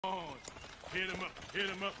hit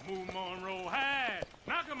 'em up, move 'em on, roll high.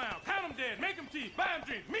 Knock 'em out, count 'em dead, make 'em teeth, buy 'em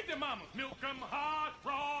drinks, meet their mamas, milk 'em hard,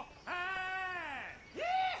 raw, high.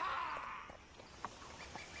 Yeehaw!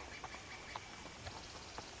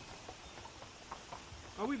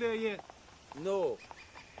 Are we there yet? No.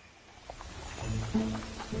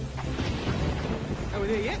 Are we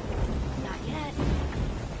there yet? Not yet.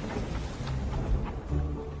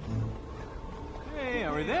 Hey,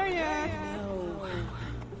 are we there yet? No.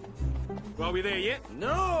 Well, are we there yet?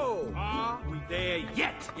 No! Are we there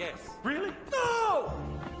yet? Yes. Really? No!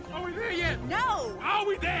 Are we there yet? No! Are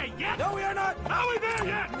we there yet? No, we are not! Are we there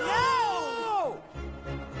yet? No!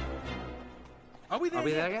 Are we there Are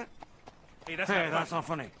we yet? there yet? Hey, that's Hey, not that's funny. not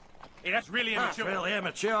funny. Hey, that's really That's immature. really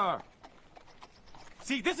immature.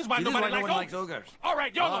 See, this is why See, this is nobody why no one likes likes ogres. All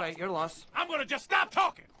right, you're All lost. right, you're lost. I'm gonna just stop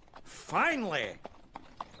talking. Finally!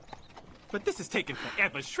 But this is taking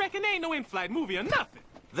forever. Shrek, and there ain't no in-flight movie or nothing.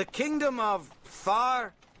 The kingdom of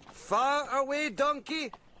far, far away,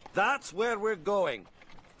 donkey. That's where we're going.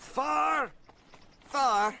 Far,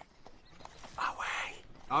 far away.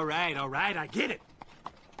 All right, I get it.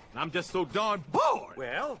 I'm just so darn bored.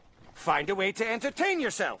 Well, find a way to entertain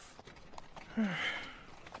yourself.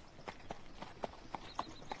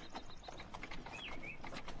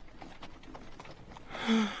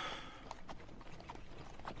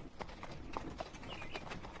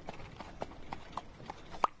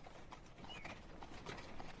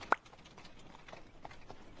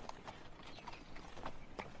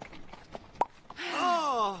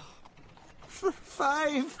 For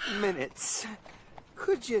 5 minutes.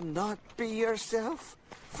 Could you not be yourself?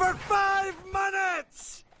 For 5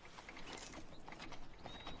 minutes!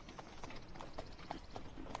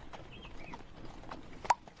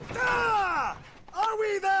 Ah! Are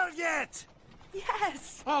we there yet?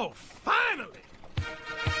 Yes! Oh, finally!